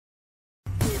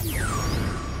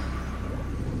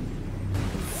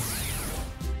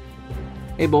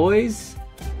Hey boys.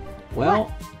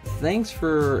 Well, thanks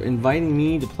for inviting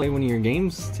me to play one of your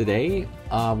games today.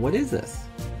 What is this?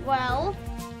 Well,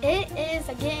 it is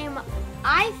a game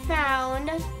I found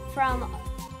from...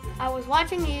 I was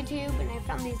watching YouTube and I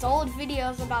found these old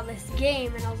videos about this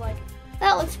game and I was like,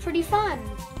 that looks pretty fun.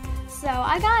 So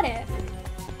I got it.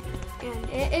 And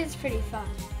it is pretty fun.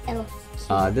 It looks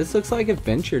cute. This looks like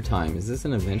Adventure Time. Is this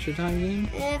an Adventure Time game?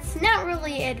 It's not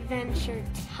really Adventure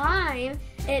Time.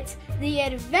 It's the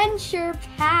Adventure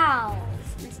Pals.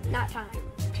 It's not time.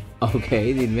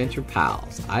 Okay, the Adventure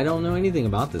Pals. I don't know anything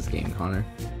about this game, Connor.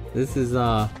 This is,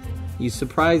 you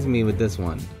surprised me with this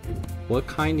one. What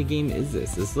kind of game is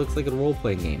this? This looks like a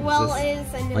role-playing game. Well,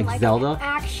 it's like Zelda? An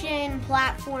action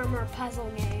platformer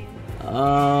puzzle game.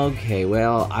 Okay,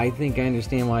 well, I think I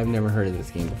understand why I've never heard of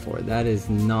this game before. That is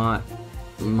not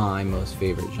my most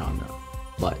favorite genre,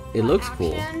 but it looks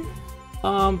cool.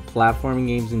 Platforming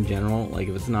games in general, like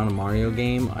if it's not a Mario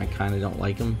game, I kind of don't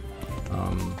like them.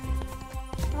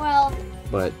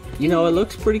 But you know, it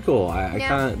looks pretty cool. I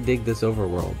kind of dig this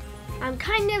overworld. I'm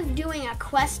kind of doing a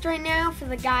quest right now for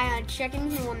the guy on chicken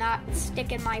who will not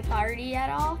stick in my party at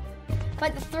all.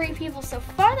 But the 3 people so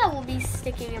far that will be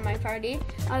sticking in my party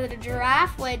are the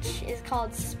giraffe, which is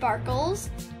called Sparkles,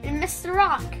 and Mr.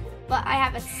 Rock. But I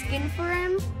have a skin for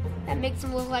him that makes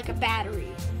him look like a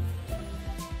battery.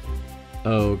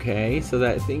 Okay, so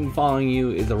that thing following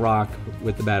you is a rock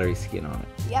with the battery skin on it.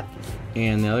 Yep.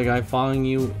 And the other guy following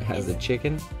you has a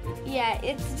chicken? Yeah,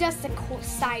 it's just a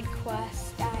side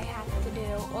quest I have to do.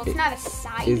 Well, it's not a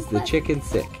side quest. Is the chicken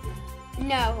sick?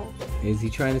 No. Is he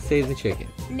trying to save the chicken?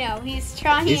 No, he's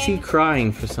trying... Is he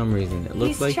crying for some reason? It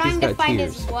looks like he's got tears. He's trying to find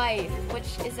his wife,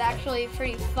 which is actually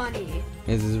pretty funny.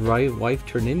 Has his wife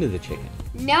turned into the chicken?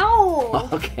 No!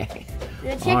 Okay.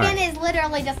 The chicken is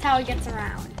literally just how he gets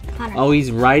around. Oh, he's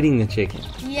riding the chicken.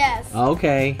 Yes.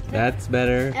 Okay, that's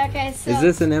better. Okay, so... Is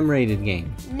this an M-rated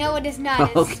game? No, it is not.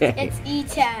 It's, okay. It's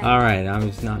E10. Alright, I'm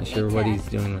just not sure E10. what he's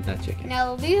doing with that chicken.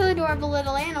 Now, these adorable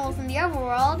little animals in the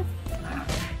overworld...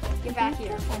 Get back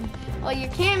here. Well, you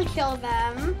can kill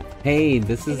them. Hey,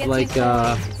 this is like,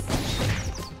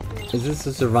 is this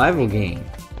a survival game?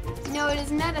 No, it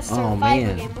is not a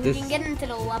survival game. We can get into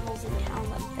the levels and tell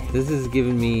them things. This is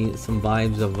giving me some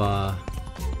vibes of,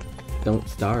 Don't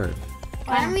Starve.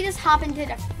 Why don't we just hop into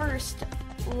the first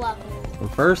level? The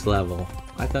first level?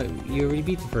 I thought you already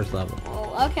beat the first level.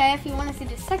 Well, okay, if you want to see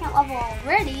the second level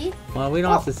already... Well, we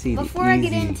don't have to see the before I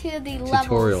get into the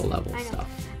tutorial level stuff.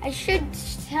 I should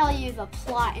tell you the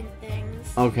plot and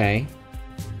things. Okay.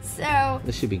 So...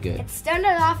 This should be good. It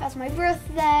started off as my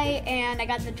birthday, and I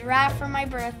got the giraffe for my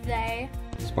birthday.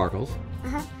 Sparkles.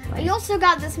 Right. I also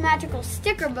got this magical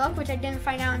sticker book, which I didn't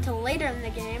find out until later in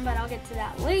the game, but I'll get to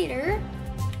that later.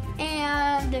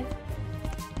 And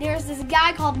there's this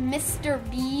guy called Mr.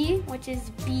 B, which is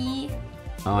B,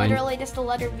 literally just the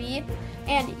letter B,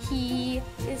 and he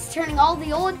is turning all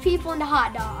the old people into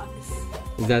hot dogs.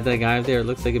 Is that guy up there? It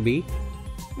looks like a bee?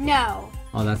 No.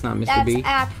 Oh, that's not Mr. B?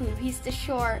 That's Apu. He's the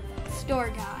short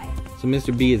store guy. So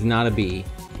Mr. B is not a bee,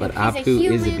 but Apu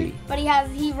is a bee. But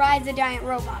he rides a giant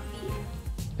robot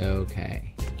bee.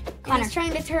 Okay. And he's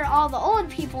trying to turn all the old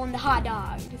people into hot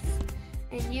dogs.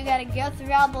 And you gotta go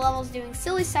throughout the levels doing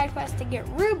silly side quests to get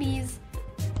rubies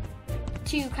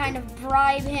to kind of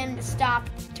bribe him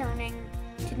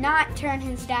to not turn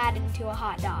his dad into a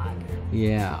hot dog.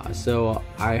 Yeah, so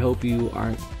I hope you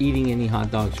aren't eating any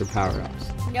hot dogs for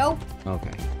power-ups. Nope.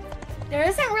 Okay. There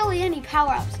isn't really any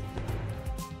power-ups.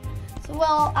 So,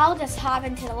 well, I'll just hop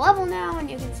into the level now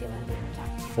and you can see what I'm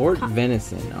talking about. Fort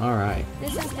Venison, alright.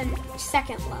 This is the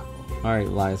second level. Alright,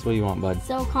 Elias, what do you want, bud?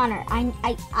 So, Connor,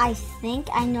 I think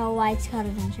I know why it's called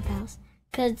Adventure Pals.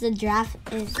 Because the giraffe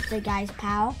is the guy's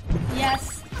pal.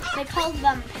 Yes, they call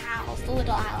them pals, the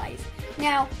little allies.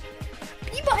 Now,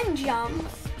 B button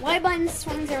jumps, Y button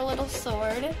swings their little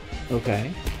sword.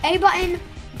 Okay. A button,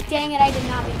 dang it, I did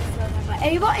not mean to throw that button.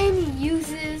 A button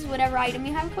uses whatever item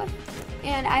you have equipped.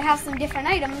 And I have some different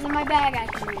items in my bag I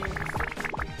can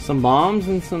use. Some bombs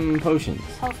and some potions.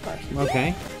 Health potions.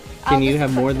 Okay. Can you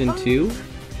have more than 2?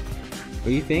 What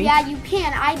do you think? Yeah, you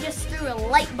can. I just threw a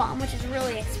light bomb, which is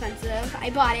really expensive. I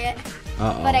bought it,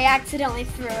 but I accidentally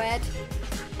threw it.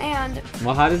 And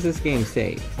well, how does this game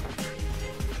save?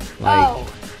 Like,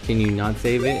 can you not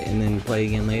save it and then play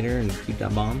again later and keep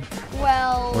that bomb?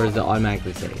 Well... Or is it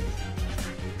automatically saved?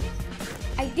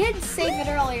 I did save it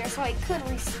earlier, so I could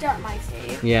restart my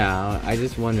save. Yeah, I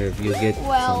just wonder if you'll get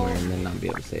somewhere and then not be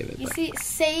able to save it. You see,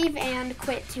 save and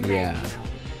quit to menu. Yeah,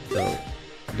 so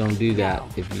don't do that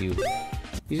if you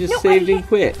just saved and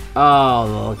quit.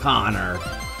 Oh, Connor.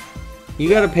 You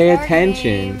gotta pay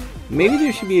attention. Maybe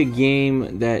there should be a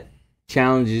game that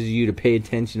challenges you to pay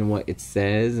attention to what it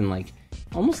says and like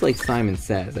almost like Simon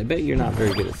Says. I bet you're not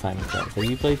very good at Simon Says. Have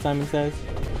you played Simon Says?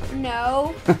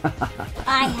 No.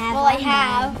 I have. Well, I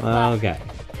have. Okay.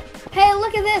 Hey,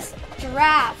 look at this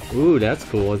giraffe. Ooh, that's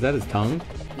cool. Is that his tongue?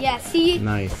 Yeah, see?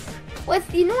 Nice. With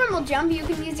the normal jump, you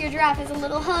can use your giraffe as a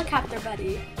little helicopter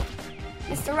buddy.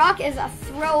 Mr. Rock is a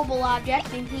throwable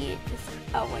object, and he is...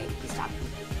 Oh, wait, he stopped.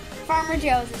 Farmer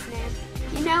Joe's his name.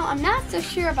 You know, I'm not so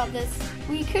sure about this.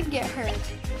 We could get hurt.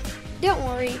 Don't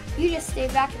worry. You just stay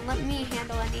back and let me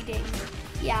handle anything.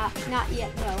 Yeah, not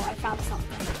yet, though. I found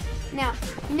something. Now,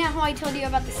 you know how I told you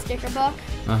about the sticker book?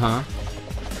 Uh-huh.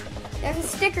 There's a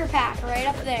sticker pack right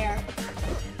up there.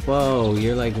 Whoa,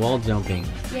 you're like wall jumping.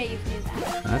 Yeah, you can use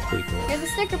that. That's pretty cool. There's a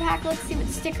sticker pack. Let's see what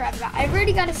sticker I've got. I've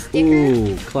already got a sticker.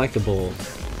 Ooh,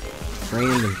 collectibles.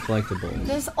 Random collectibles.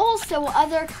 There's also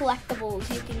other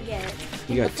collectibles you can get.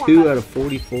 You got 2 out of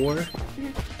 44?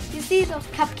 You see those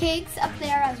cupcakes up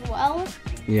there as well?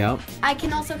 Yep. I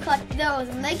can also collect those,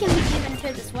 and they can be given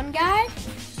to this one guy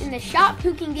in the shop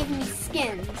who can give me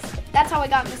skins. That's how I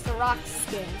got Mr. Rock's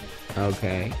skin.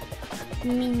 Okay.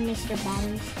 You mean Mr.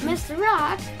 Batteries? Mr.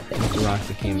 Rock Mr. Rock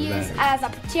became can a use battery. as a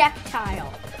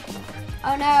projectile.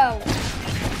 Oh no.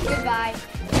 Goodbye.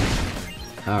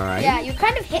 Alright. Yeah, you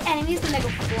kind of hit enemies when they go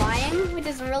flying, which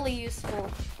is really useful.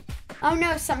 Oh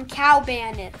no, some cow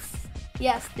bandits.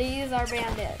 Yes, these are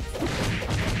bandits.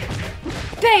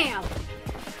 Bam!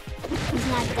 He's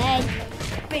not dead.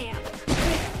 Bam!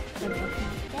 You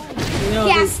know,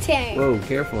 Gas tank! Whoa,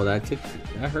 careful. That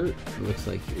hurt. It looks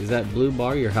like. Is that blue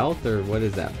bar your health, or what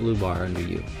is that blue bar under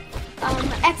you?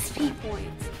 XP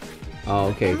points. Oh,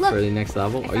 okay. And look, For the next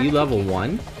level. I Are found you a level cookie.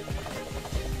 1?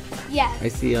 Yes. I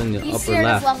see on the You upper see it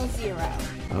left. as level 0.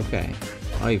 Okay.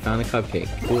 Oh, you found a cupcake.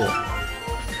 Cool.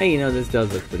 Hey, you know, this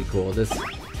does look pretty cool. This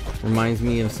reminds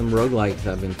me of some roguelikes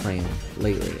I've been playing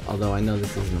lately. Although I know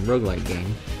this isn't a roguelike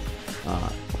game.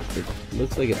 It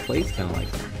looks like it plays kind of like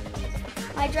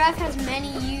one. My giraffe has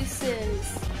many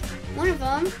uses. One of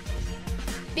them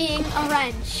being a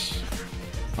wrench.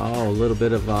 Oh, a little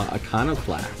bit of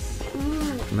iconoclast.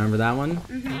 Ooh. Remember that one?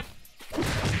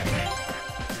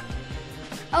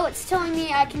 Oh, it's telling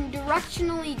me I can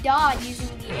directionally dodge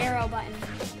using the arrow button.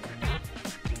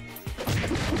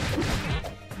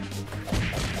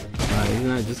 Isn't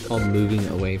that just called moving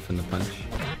away from the punch?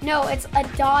 No, it's a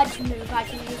dodge move I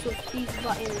can use with these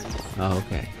buttons. Oh,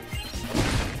 okay.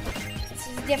 This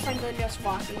is different than just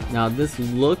walking. Now this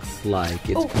looks like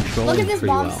it's Oh, controlling look at this pretty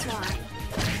bomb well. slide.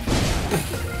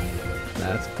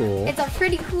 That's cool. It's a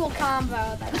pretty cool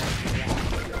combo.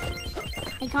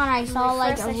 Hey Connor, I saw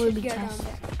like First, a I should ruby go down chest.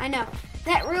 there. I know.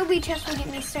 That ruby chest will get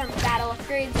me some battle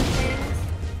upgrades and things.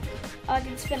 I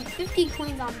can spend 50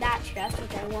 coins on that chest,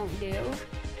 which I won't do.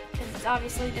 Because it's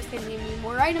obviously just going to give me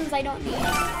more items I don't need.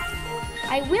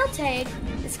 I will take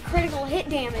this critical hit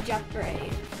damage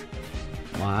upgrade.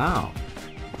 Wow.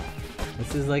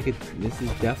 This is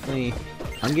definitely.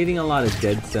 I'm getting a lot of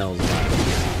Dead Cells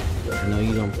vibes. I know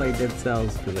you don't play Dead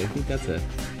Cells because I think that's a.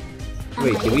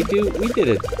 Wait, we did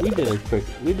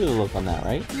a look on that,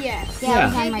 right? Yes. Yeah, Yeah. it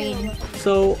was M-rated.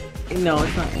 So no,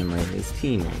 it's not M-rated. It's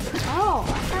teen rated. Oh,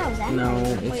 I thought it was M-rated. No,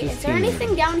 it's Wait, just is there teen anything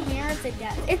rated. down here? It's a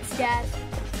death. It's death.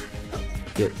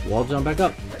 Get wall jump back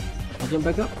up. Wall jump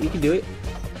back up. You can do it.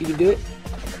 You can do it.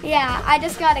 Yeah, I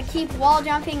just gotta keep wall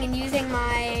jumping and using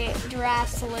my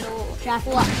giraffe's little Giraffe.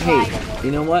 Hey,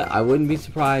 you know what? I wouldn't be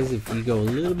surprised if you go a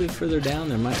little bit further down.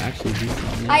 There might actually be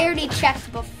something. I already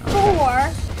checked before.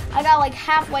 I got like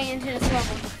halfway into this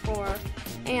level before,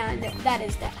 and that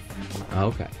is death.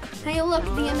 Okay. Hey, look,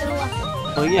 the end of the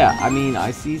level. Oh yeah, I mean, I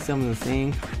see some of the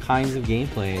same kinds of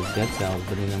gameplay as Dead Cells,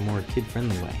 but in a more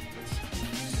kid-friendly way.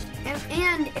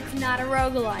 And it's not a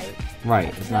roguelike. Right,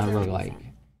 it's not a roguelike.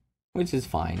 Which is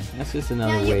fine. That's just Now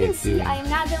another you way can of see doing I it. am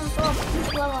not doing full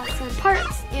each level at some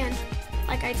parts, and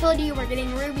like I told you, we're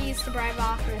getting rubies to bribe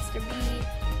off Mr. B.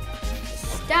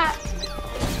 Stop.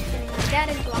 Getting my dad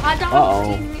into a hot dog.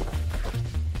 Uh-oh.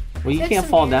 Well, you Fix can't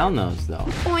them fall here. down those, though.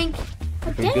 Boink.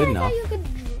 If Dang, you're good I enough. thought you could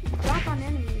drop on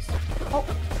enemies. Oh,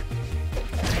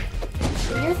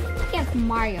 You're thinking of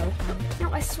Mario.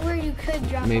 no, I swear you could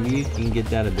drop Maybe on you can get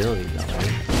that ability, though,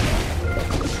 right?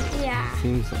 Yeah.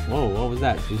 Seems. Whoa, what was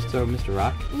that? Did you just throw Mr.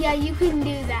 Rock? Yeah, you can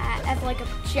do that as like a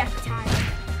projectile.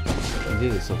 You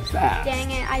did it so fast.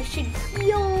 Dang it, I should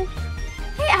heal.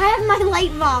 Hey, I have my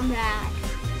light bomb back.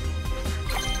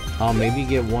 Oh, maybe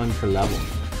get one per level.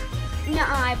 Nuh-uh,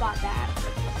 I bought that.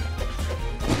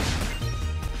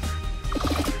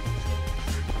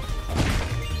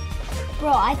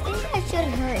 Bro, I think that should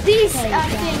hurt. These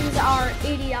because, things are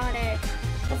idiotic.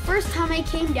 The first time I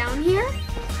came down here,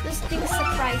 those things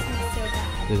surprised me so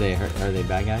bad. Do they hurt? Are they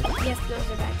bad guys? Yes, those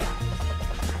are bad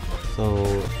guys. So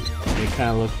they kind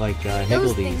of look like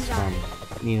Higgledies things from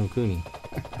Ni no Kuni.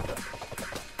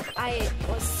 I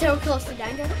was so close to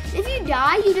dying. If you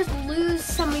die, you just lose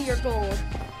some of your gold.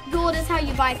 Gold is how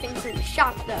you buy things in the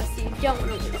shop, though, so you don't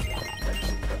lose that.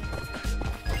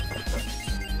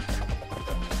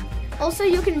 Also,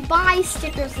 you can buy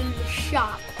stickers in the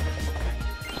shop.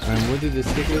 And what do the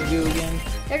stickers do again?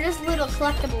 They're just little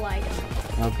collectible items.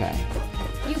 Okay.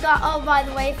 You got, oh, by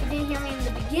the way, if you didn't hear me in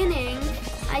the beginning,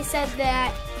 I said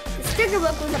that the sticker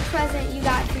book was a present you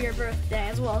got for your birthday,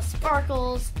 as well as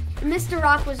sparkles. And Mr.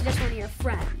 Rock was just one of your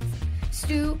friends.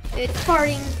 Stupid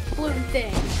farting blue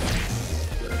thing.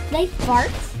 They fart?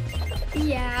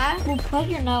 Yeah. Well, plug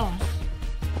your nose.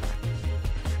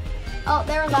 Oh,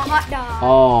 there was a hot dog.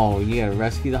 Oh, you gotta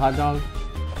rescue the hot dog?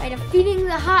 By defeating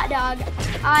the hot dog,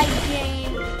 I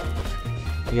gained...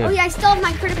 You Oh gotta, yeah, I still have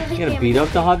my critical hit you gotta damage. beat up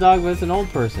the hot dog, but it's an old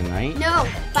person, right? No,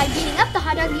 by beating up the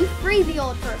hot dog, you free the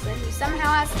old person who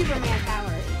somehow has Superman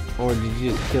powers. Or did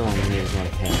you just kill him and he was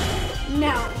like, hey?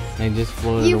 No. They just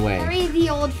floated You away. free the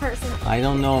old person. I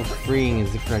don't know if freeing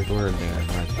is the correct word there,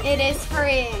 but It is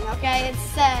freeing, okay? It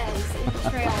says in the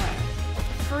trailer.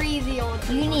 Free the old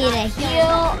people. You need not a kill heal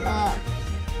them. up.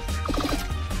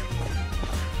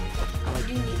 Oh, I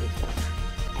do need a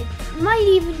heal. I might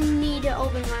even need to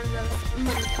open one of those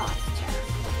money cost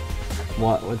chests.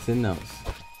 what's in those?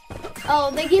 Oh,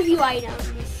 they give you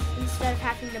items instead of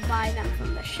having to buy them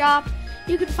from the shop.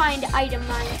 You can find item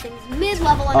mine things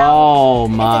mid-level and Oh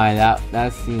up. my,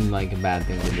 that seemed like a bad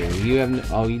thing to do. You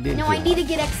have oh, you did. No, heal. I need to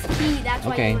get XP. That's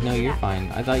why. Okay, I no, you're that.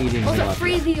 fine. I thought you didn't heal Also, up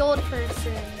free yet. the old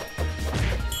person.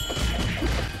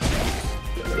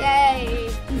 Yay!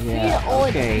 Yeah, old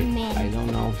okay. man. I don't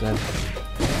know if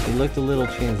that's... It looked a little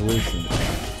translucent.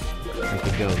 Like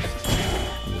a ghost.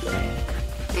 I'm just saying.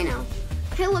 I know.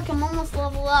 Hey, look, I'm almost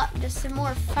level up. Just some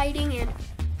more fighting and...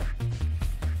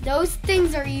 Those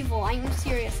things are evil. I'm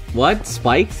serious. What?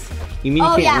 Spikes? You mean you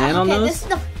Oh, can't yeah. land on Okay, those? this is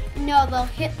the... No, they'll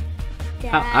hit...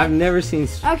 Dad. I've never seen...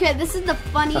 Okay, this is the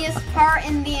funniest part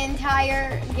in the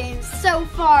entire game so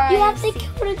far. You have to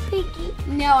kill the piggy.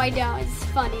 No, I don't. It's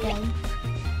funny.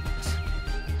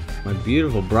 My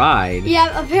beautiful bride.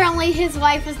 Yeah, apparently his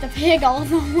wife was the pig all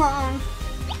along.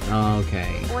 Oh,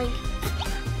 okay.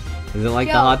 Oink. Is it like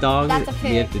Yo, the hot dog? that's a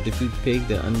You have pig. to defeat the pig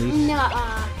to unleash?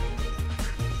 Nuh-uh.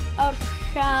 Oh,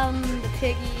 come the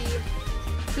piggy.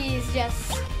 He's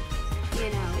just, you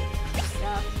know,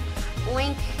 stuff.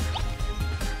 Oink.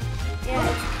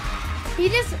 Yeah. He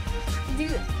just,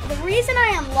 the reason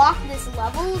I unlocked this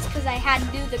level is because I had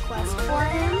to do the quest for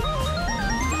him.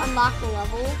 To unlock the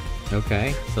level.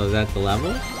 Okay, so is that the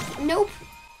level? Nope.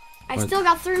 I What? still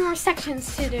got 3 more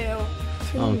sections to do.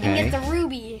 And Okay. get the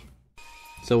ruby.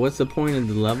 So what's the point of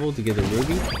the level? To get the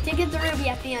ruby? To get the ruby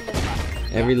at the end of the level.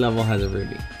 Every level has a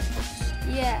ruby.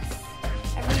 Yes.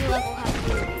 Every level has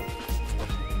a ruby.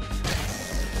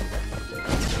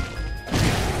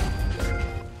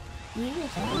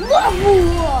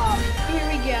 Level up! Here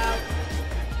we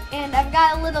go. And I've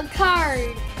got a little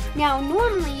card. Now,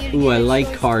 normally you'd Ooh, get I a like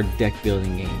choice- card deck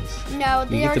building games. No,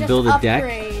 they get are to just build a deck?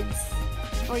 upgrades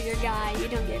for your guy. You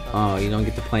don't get Oh, you don't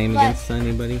get to play them But- against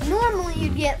anybody? Normally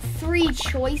you'd get 3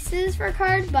 choices for a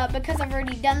card, but because I've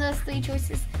already done those 3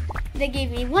 choices, they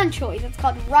gave me 1 choice. It's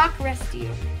called Rock Rescue.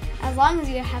 As long as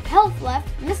you have health left,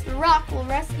 Mr. Rock will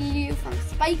rescue you from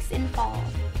spikes and falls.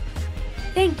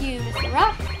 Thank you, Mr.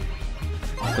 Rock.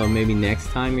 So maybe next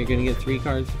time you're gonna get 3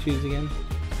 cards to choose again?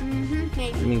 I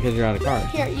Maybe. mean, because you're out of cards.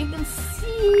 Here, you can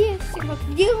see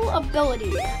view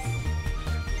abilities.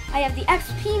 I have the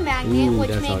XP magnet, Ooh, which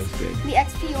that's makes always good. the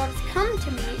XP orbs come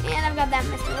to me, and I've got that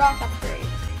Mr. Rock upgrade.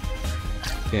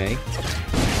 Okay.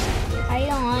 Are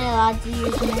you only allowed to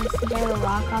use Mr.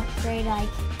 Rock upgrade? Like,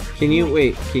 Can you,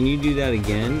 wait, can you do that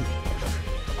again?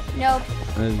 Nope.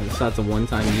 So that's a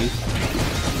one-time use?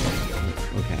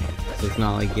 Okay. So it's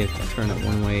not like you have to turn it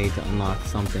one way to unlock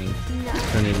something, No.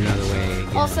 turn it another way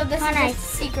again. Also, this Connor, is a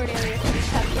secret area for the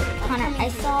cupcake. Connor, I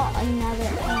saw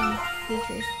another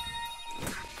features.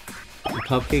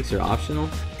 Cupcakes are optional?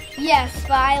 Yes,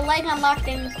 but I like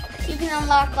unlocking. You can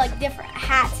unlock like different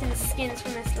hats and skins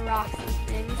from Mr. Rocks and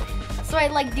things. So I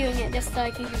like doing it just so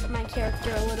I can give my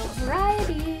character a little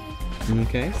variety.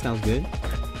 Okay, sounds good.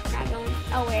 Not going.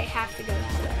 Oh wait, I have to go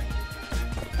that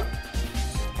way.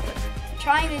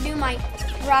 Trying to do my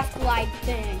rock glide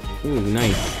thing. Ooh,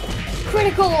 nice.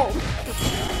 Critical.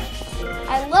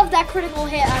 I love that critical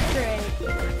hit upgrade.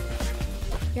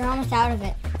 You're almost out of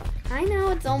it. I know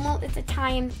it's a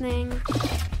time thing. I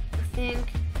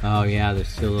think. Oh yeah,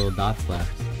 there's 2 little dots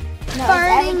left. No,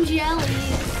 Burning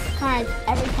jellies. Connor, it's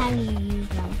every time you use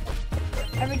them.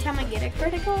 Every time I get a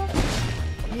critical?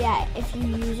 Yeah, if you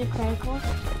use a critical,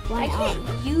 I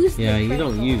can't use the Yeah, critical. you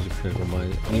don't use a critical, but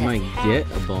you Yes, might have-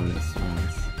 get a bonus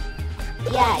once.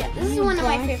 Yeah, This is you one of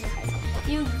my don't- favorite parts.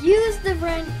 You use the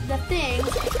things,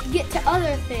 get to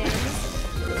other things,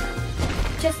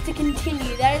 just to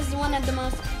continue. That is one of the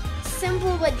most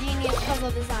simple but genius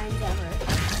puzzle designs ever.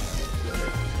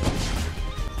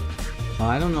 Well,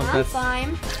 I don't know if I'm that's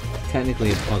fine.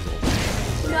 technically a puzzle.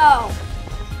 No.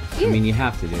 I mean, you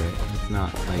have to do it. It's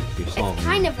not like you're solving It's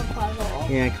kind it. of a puzzle.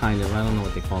 Yeah, kind of. I don't know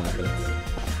what they call it, but it's...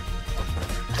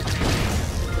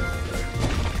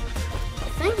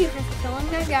 Thank you for killing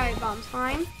the guy bomb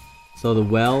time. So the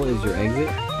well is your exit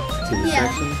to the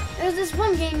section? There's this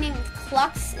one game named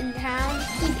Clux in town.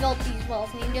 He built these wells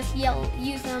and you just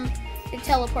use them to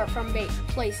teleport from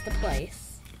place to place.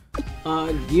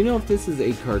 Do you know if this is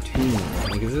a cartoon?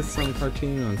 Like, is this some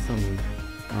cartoon on some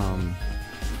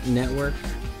network?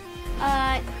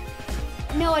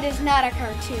 No, it is not a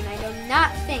cartoon. I do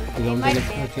not think. You It don't might think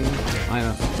it's a have been. cartoon? I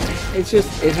don't. It's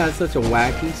just, it has such a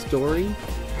wacky story,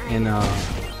 and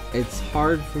it's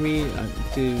hard for me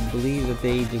to believe that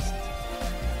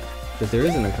that there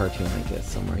isn't a cartoon like this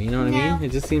somewhere. You know what I No. mean?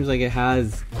 It just seems like it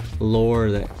has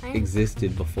lore that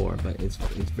existed before, but it's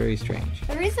very strange.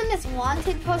 The reason this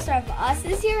wanted poster of us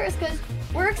is here is because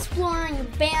we're exploring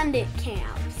bandit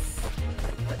camps,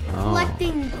 Oh,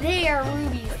 collecting their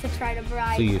rubies to try to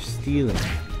bribe. so you're stealing.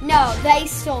 No, they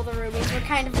stole the rubies. We're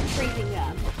kind of retrieving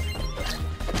them. Is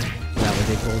that what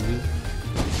they told you?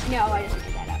 No, I just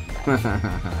made that up.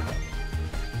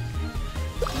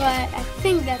 But I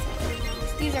think that's what it is.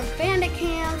 These are bandit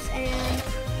camps, and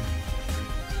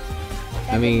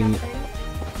I mean,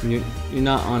 nothing. you're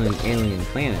not on an alien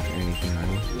planet or anything, are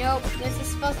you? Nope, this is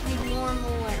supposed to be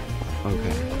normal Earth.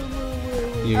 Okay.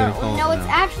 You're gonna call no, it it's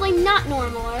now. actually not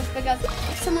normal Earth because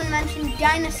someone mentioned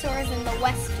dinosaurs in the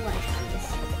Westlands.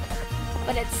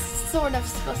 But it's sort of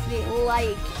supposed to be like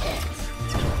it.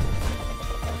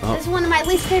 Oh. This is one of my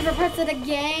least favorite parts of the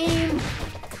game.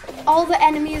 All the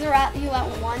enemies are at you at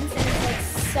once, and it's like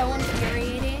so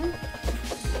infuriating.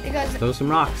 Because Throw some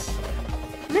rocks.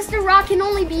 Mr. Rock can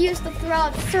only be used to throw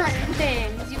out certain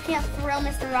things. You can't throw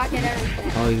Mr. Rock at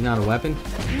everything. Oh, he's not a weapon?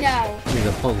 No. He's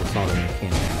a puzzle solving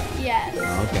mechanic. Yes.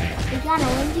 Oh, okay. when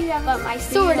do you ever But my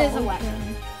see sword the is a old weapon.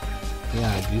 person?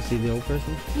 Yeah, did you see the old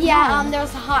person? Yeah, there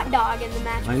was a hot dog in the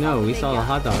match. I know, we saw the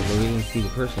hot dog, but we didn't see the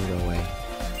person go away.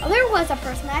 Oh, there was a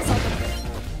person. I saw the person.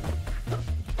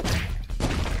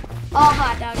 All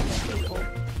hot dogs are people.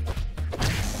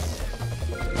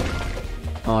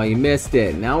 Oh, you missed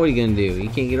it. Now what are you gonna do? You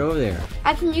can't get over there.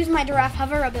 I can use my giraffe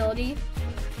hover ability.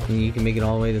 And you can make it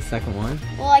all the way to the second one?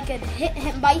 Well, I could hit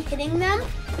him by hitting them.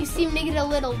 You seem to get a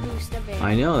little boost of it.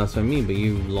 I know, that's what I mean, but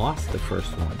you lost the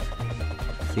first one.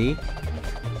 See?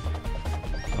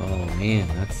 Oh man,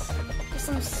 that's... There's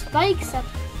some spikes up.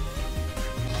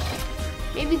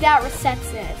 Maybe that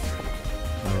resets it.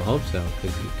 I would hope so,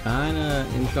 because you're kinda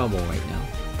in trouble right now.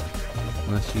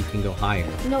 Unless you can go higher.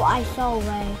 No, I saw a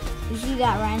way. You see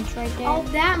that wrench right there? Oh,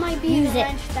 that might be Use the it.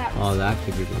 wrench that. Oh, that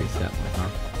could be the reset one,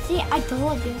 huh? See, I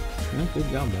told you. Yeah, good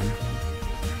job, man.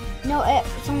 No,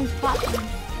 someone's platform.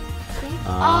 See?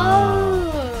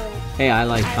 Oh. Hey, I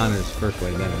like Connor's first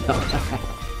way better.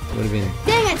 Would have been...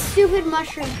 Dang it, stupid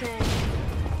mushroom thing.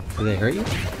 Did they hurt you?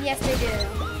 Yes, they do.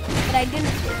 But I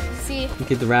didn't see.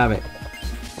 Get the rabbit.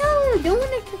 No, don't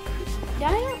want to.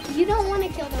 You don't want to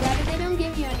kill the rabbit. They don't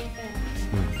give you anything.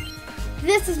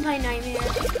 This is my nightmare.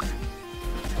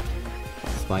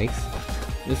 Spikes.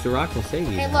 Mr. Rock will save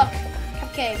you. Hey, look.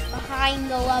 Okay, behind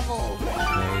the level.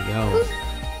 There you go.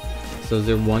 So is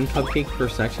there one cupcake per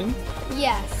section?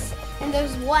 Yes. And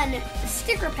there's one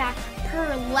sticker pack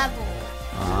per level.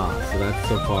 Ah, so that's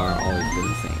so far always been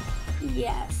the same.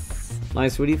 Yes.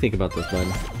 Nice, what do you think about this, bud?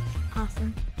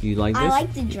 Awesome. You like this? I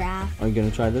like the draft. Are you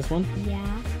gonna try this one? Yeah.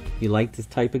 You like this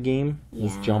type of game?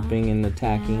 This Yeah. jumping and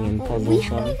attacking and puzzle We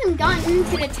stuff? haven't even gotten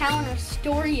into the town or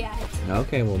store yet.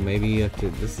 Okay, well maybe you have to,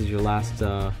 this is your last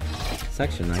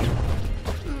section, right?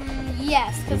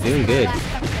 Yes. 'cause You're doing this is good. my last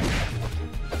cupcake.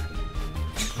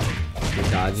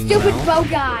 You're dodging Stupid well. bow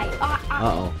guy.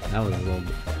 Uh-oh, that was a little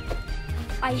bit...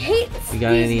 I hate You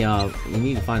got these- any, you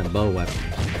need to find a bow weapon.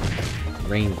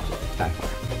 Ranged attack.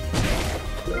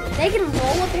 They can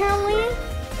roll apparently.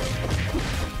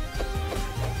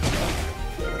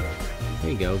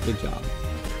 There you go, good job.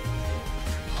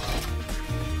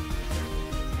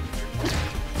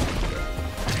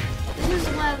 This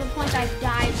is one of the points I've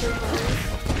died the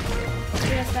most. You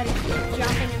just gotta keep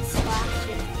jumping and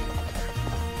splashing.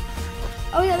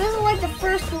 Oh yeah, this is like the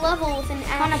first level with an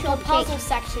actual cupcake. puzzle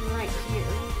section right here.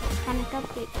 Kind of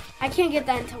cupcake. I can't get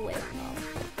that until later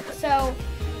though. So,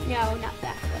 no, not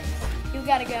that place. You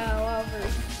gotta go over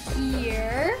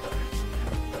here.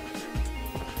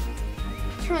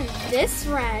 Turn this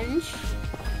wrench.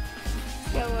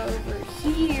 Go over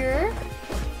here.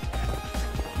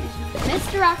 Use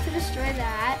Mr. Rock to destroy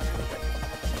that.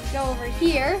 Go over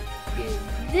here. Do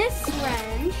this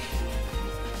wrench.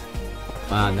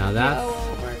 Wow, now Go that's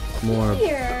over more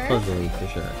here. puzzly for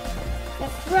sure.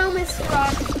 Let's throw Mr.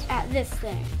 Rock at this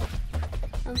thing.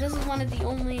 Now, this is one of the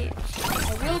only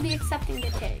I will be accepting to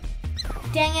take.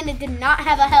 Dang it did not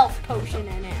have a health potion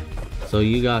in it. So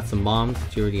you got some bombs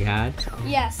that you already had?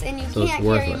 Yes, and you So it's can't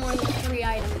carry worthless. more than 3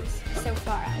 items so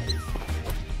far at least.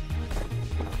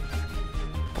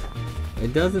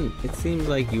 It seems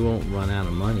like you won't run out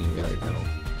of money really though.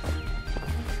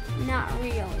 Not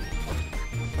really.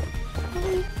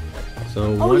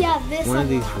 So Oh, yeah, this one of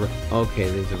these, unlocked. okay,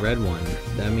 there's a red one.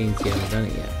 That means you haven't done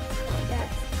it yet.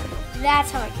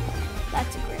 That's how I get it.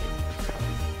 That's great.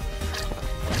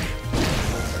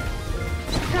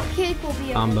 Cupcake will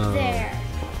be Combo. over there,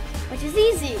 which is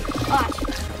easy.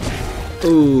 Watch.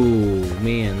 Ooh,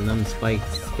 man, them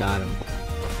spikes got him.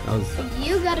 That was, But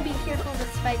you gotta be careful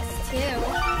with spikes too.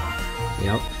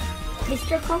 yep.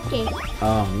 Mr. Cupcake.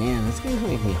 Oh man, this game's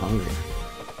making me hungry.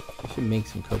 I should make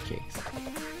some cupcakes.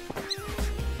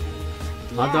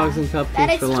 Hot dogs and That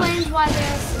cupcakes for lunch. explains why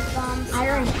there's bombs. I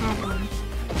already had one.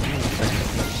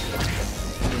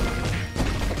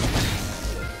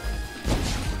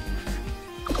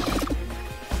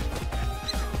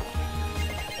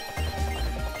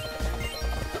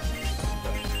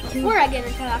 Before I get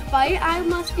into that fight, I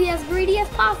must be as greedy as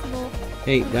possible.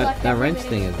 Hey, Collect that wrench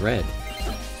everybody. thing is red.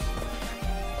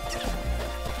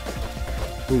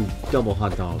 Ooh, double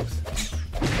hot dogs.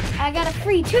 I gotta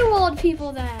free 2 old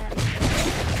people then.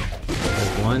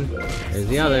 There's one. There's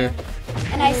the other.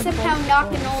 And I somehow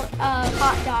knocked an old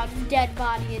hot dog's dead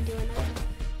body into another.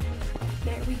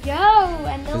 There we go.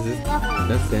 And Is those this, levels.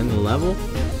 that's the end of the level?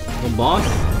 The boss?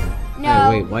 No.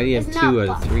 Wait, why do you have it's 2 not out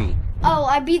boss. of 3? Oh,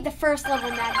 I beat the first level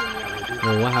and that didn't really do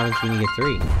Well, what happens when you get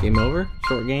 3? Game over?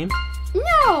 Short game?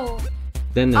 No.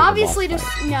 Then there's Obviously, the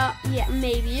boss there's no. Yeah,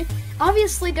 maybe.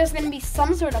 Obviously, there's gonna be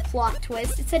some sort of plot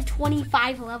twist. It said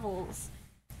 25 levels.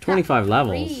 fight. 25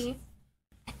 levels. 3.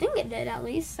 I think it did at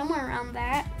least somewhere around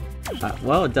that.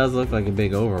 Well, it does look like a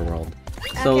big overworld.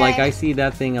 So, Okay. like, I see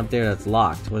that thing up there that's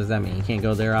locked. What does that mean? You can't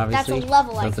go there, That's obviously? a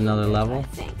level. That's I think another it is, level?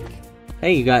 I think.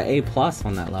 Hey, you got A+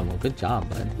 on that level. Good job,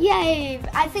 bud. Yay!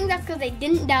 I think that's because I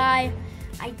didn't die.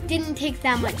 I didn't take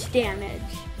that much damage.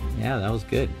 Yeah, that was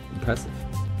good. Impressive.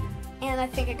 And I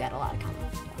think I got a lot of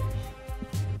comments.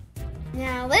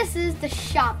 Now, this is the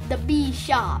shop, the bee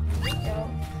shop. So,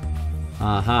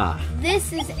 Aha.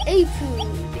 this is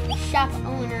Apu, the shop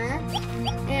owner.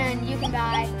 And you can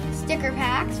buy sticker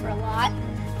packs for a lot.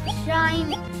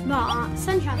 Sunshine bombs,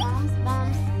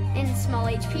 and small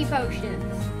HP potions.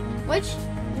 Which,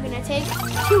 I'm gonna take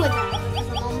 2 of them, because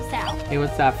I'm almost out. Hey,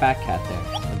 what's that fat cat there?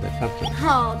 With the cupcake?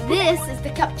 Oh, this is the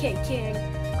Cupcake King.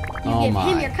 You Oh give my.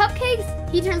 him your cupcakes,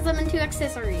 he turns them into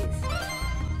accessories.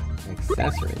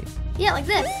 Accessories. Yeah, like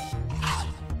this.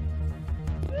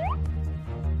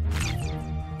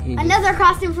 He Another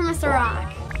costume for Mr.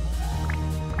 Rock.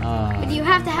 But you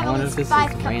have to have I at wonder least if this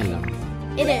 5 is cupcakes.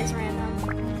 random. It is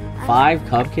random. 5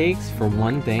 cupcakes for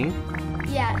one thing?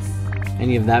 Yes.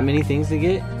 And you have that many things to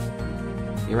get?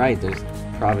 You're right, there's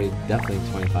probably definitely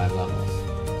 25 levels.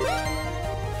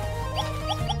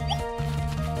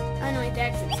 I know the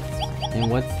exits this way. And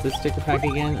what's the sticker pack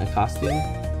again? A costume?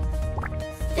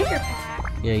 Sticker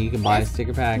pack. Yeah, you can buy a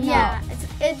sticker pack. Yeah,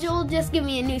 it'll just give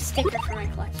me a new sticker for my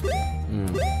collection.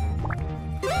 Mm.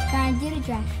 Gonna do the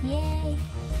draft. Yay.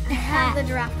 I have the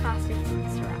giraffe costume for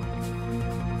Mr.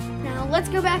 Rock. Now let's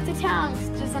go back to town.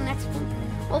 Which is the next one.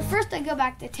 Well, first I go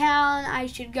back to town. I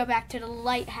should go back to the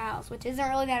lighthouse, which isn't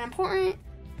really that important,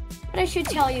 but I should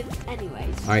tell you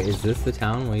anyways. Alright, is this the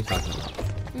town? What are you talking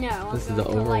about? No, I'm This is going the to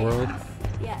overworld? lighthouse.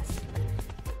 Yes.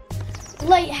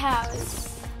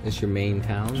 Lighthouse. This your main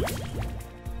town?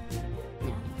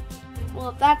 No.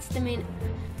 Well, that's the main.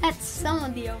 That's some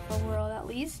of the overworld, at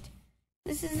least.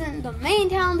 This isn't the main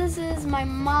town. This is my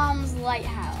mom's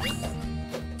lighthouse.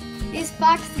 These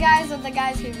fox guys are the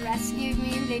guys who rescued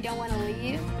me. They don't want to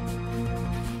leave,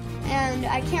 and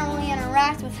I can't really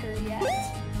interact with her yet.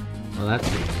 Well, that's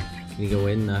good. Can you go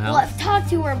in the Well, house? I've talked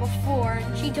to her before,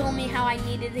 and she told me how I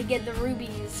needed to get the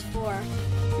rubies for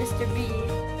Mr. B.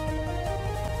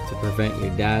 To prevent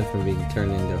your dad from being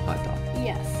turned into a hot dog.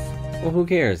 Yes. Well, who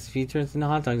cares? If he turns into a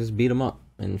hot dog, just beat him up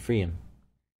and free him.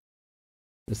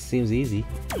 This seems easy.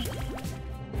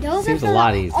 Those Seems are a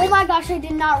lot easier. Oh my gosh, I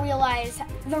did not realize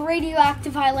the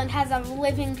radioactive island has a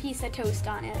living piece of toast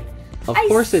on it. Of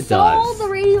course it I saw does. the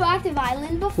radioactive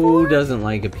island before. Who doesn't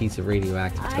like a piece of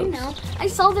radioactive toast? I know. I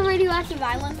saw the radioactive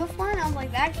island before, and I was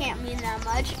like, that can't mean that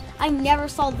much. I never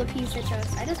saw the piece of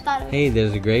toast. I just thought it was... Hey,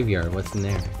 there's a graveyard. What's in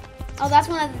there? Oh, that's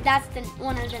one of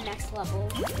the next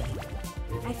levels.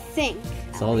 I think.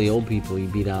 It's all the old people you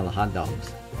beat out of the hot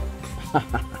dogs.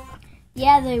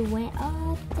 Yeah, they went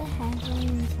up the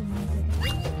heavens.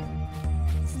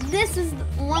 This is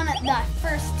the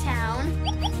first town,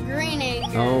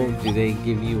 Greenacre. Oh, do they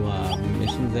give you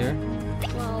missions there?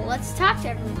 Well, let's talk to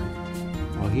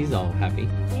everyone. Oh, he's all happy.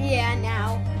 Yeah,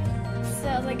 now.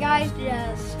 So the guy's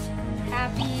just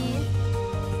happy.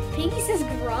 Piggy says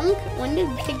grunk? When did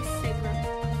Pig say grunk?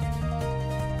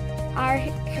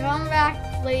 I'll come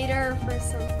back later for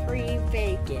some free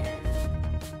bacon.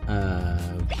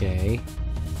 Okay.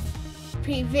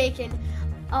 Free bacon.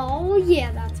 Oh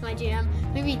yeah, that's my jam.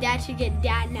 Maybe Dad should get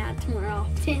dad naps more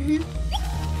often.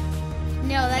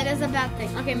 No, that is a bad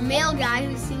thing. Okay, male guy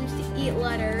who seems to eat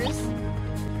letters.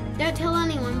 Don't tell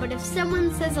anyone, but if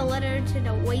someone says a letter to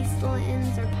the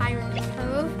Wastelands or Pirate's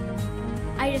Cove,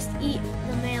 I just eat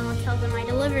the mail and tell them I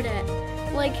delivered it.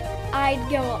 Like I'd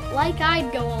go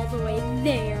all the way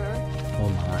there. Oh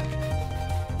my.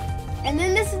 And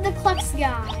then this is the Clucks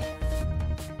guy.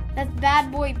 That's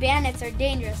bad boy bandits are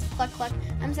dangerous. Cluck cluck.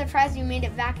 I'm surprised you made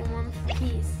it back in one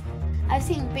piece. I've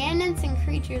seen bandits and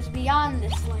creatures beyond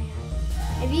this land.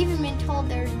 I've even been told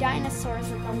there's dinosaurs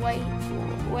in the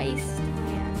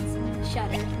wastelands.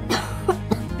 Shudder.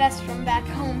 Best from back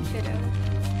home, Fido.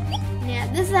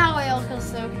 Yeah, this is how I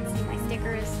also can see my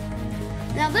stickers.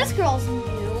 Now this girl's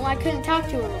new. I couldn't talk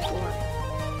to her before.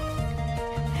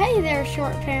 Hey there,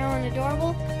 short, pale, and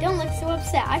adorable. Don't look so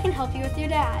upset. I can help you with your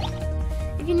dad.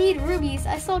 If you need rubies,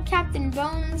 I saw Captain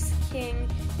Bones King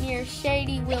near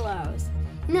Shady Willows.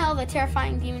 You know, the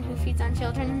terrifying demon who feeds on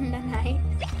children in the night.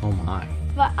 Oh my.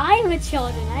 But I'm a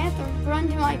children. I have to run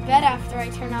to my bed after I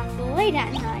turn off the light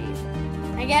at night.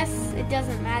 I guess it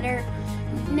doesn't matter.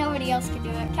 Nobody else can do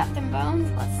it. Captain Bones,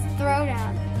 let's throw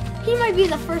down. He might be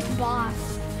the first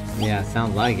boss. Yeah,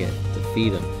 sounds like it.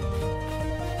 Defeat him.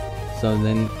 So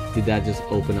then, did that just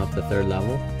open up the third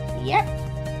level? Yep.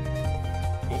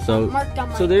 So, Marked on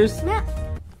my so there's map.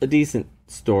 a decent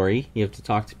story. You have to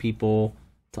talk to people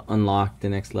to unlock the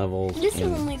next levels. This is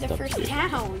and only the stuff first to do.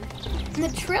 town. And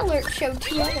the trailer showed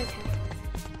 2 other towns.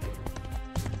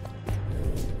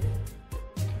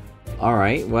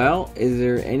 Alright, well, is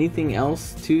there anything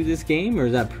else to this game, or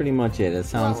is that pretty much it? It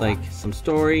sounds Well, like some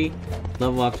story,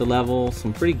 level after level,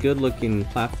 some pretty good looking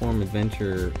platform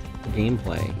adventure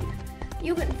gameplay.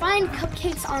 You can find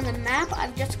cupcakes on the map.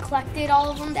 I've just collected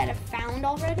all of them that I've found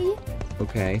already.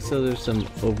 Okay, so there's some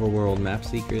overworld map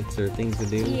secrets or things to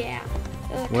do? Yeah.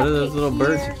 What are those Cupcake little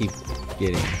birds you here. keep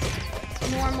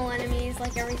getting? Normal enemies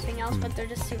like everything else, but they're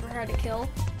just super hard to kill.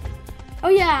 Oh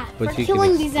yeah, But for you can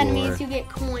killing these explore. enemies you get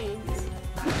coins.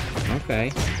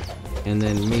 Okay. And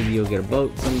then maybe you'll get a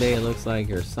boat someday, it looks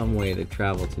like, or some way to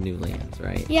travel to new lands,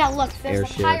 right? Yeah, look, there's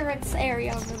Airship. a pirates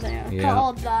area over there Yeah.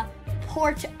 called the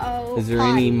Port O. Is there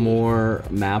any more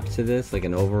map to this, like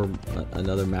another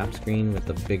map screen with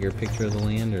a bigger picture of the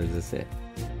land, or is this it?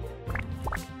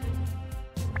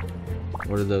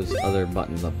 What are those other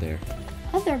buttons up there?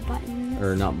 Other buttons?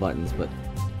 Or not buttons, but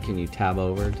can you tab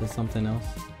over to something else?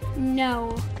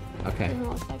 No. Okay. Doesn't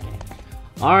look like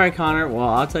it. Alright, Connor. Well,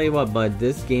 I'll tell you what, bud.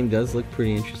 This game does look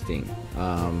pretty interesting.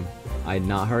 I'd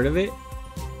not heard of it.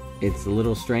 It's a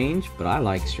little strange, but I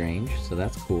like strange, so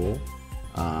that's cool.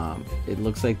 It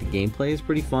looks like the gameplay is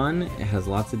pretty fun. It has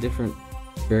lots of different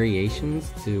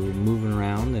variations to moving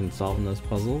around and solving those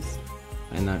puzzles.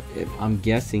 And I'm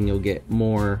guessing you'll get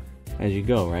more as you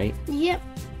go, right? Yep.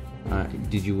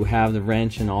 Did you have the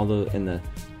wrench and the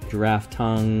giraffe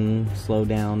tongue, slow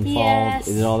down, fall? Yes.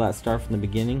 Did all that start from the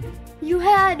beginning? You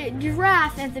had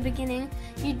Giraffe at the beginning.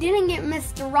 You didn't get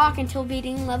Mr. Rock until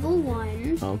beating level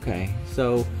 1. Okay,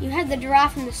 so You had the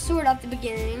giraffe and the sword at the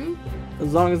beginning.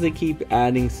 as long as they keep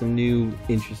adding some new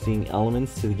interesting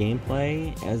elements to the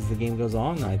gameplay as the game goes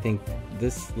on, I think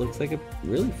this looks like a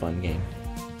really fun game.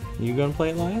 You gonna play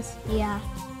it, Elias? Yeah,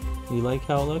 You like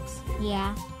how it looks?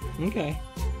 yeah. Okay.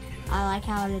 I like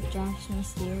how it drafts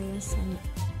mysterious and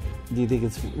Do you think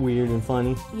it's weird and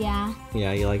funny? yeah.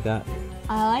 Yeah, you like that?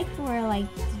 I like where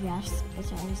like the drafts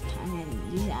is always turn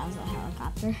and use it as a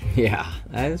helicopter. Yeah,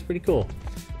 that is pretty cool.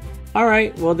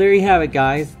 Alright, well there you have it,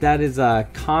 guys. That is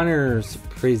Connor's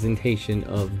presentation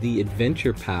of the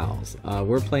Adventure Pals.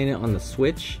 We're playing it on the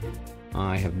Switch.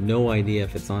 I have no idea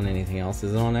if it's on anything else.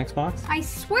 Is it on Xbox? I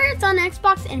swear it's on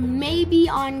Xbox and maybe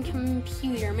on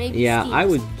computer. Maybe Yeah, Steam. I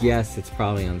would guess it's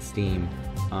probably on Steam.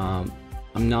 I'm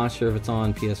not sure if it's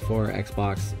on PS4 or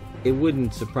Xbox. It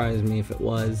wouldn't surprise me if it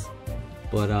was.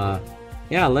 But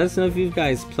yeah, let us know if you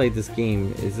guys played this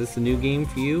game. Is this a new game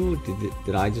for you?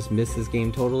 Did I just miss this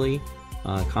game totally?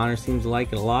 Connor seems to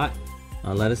like it a lot.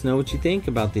 Let us know what you think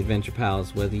about the Adventure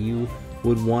Pals. Whether you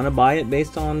would want to buy it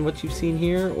based on what you've seen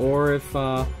here, or if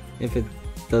it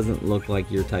doesn't look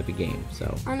like your type of game.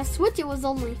 So on a Switch, it was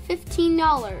only $15.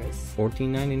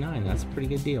 $14.99. That's a pretty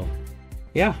good deal.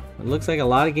 Yeah, it looks like a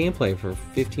lot of gameplay for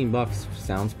 15 bucks.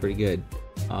 Sounds pretty good.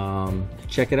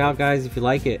 Check it out, guys, if you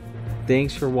like it.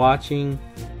 Thanks for watching.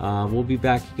 We'll be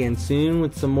back again soon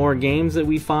with some more games that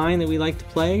we find that we like to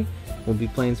play. We'll be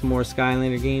playing some more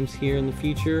Skylander games here in the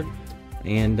future.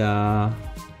 And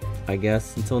I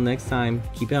guess until next time,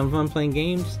 keep having fun playing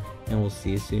games, and we'll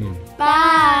see you soon.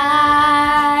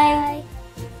 Bye.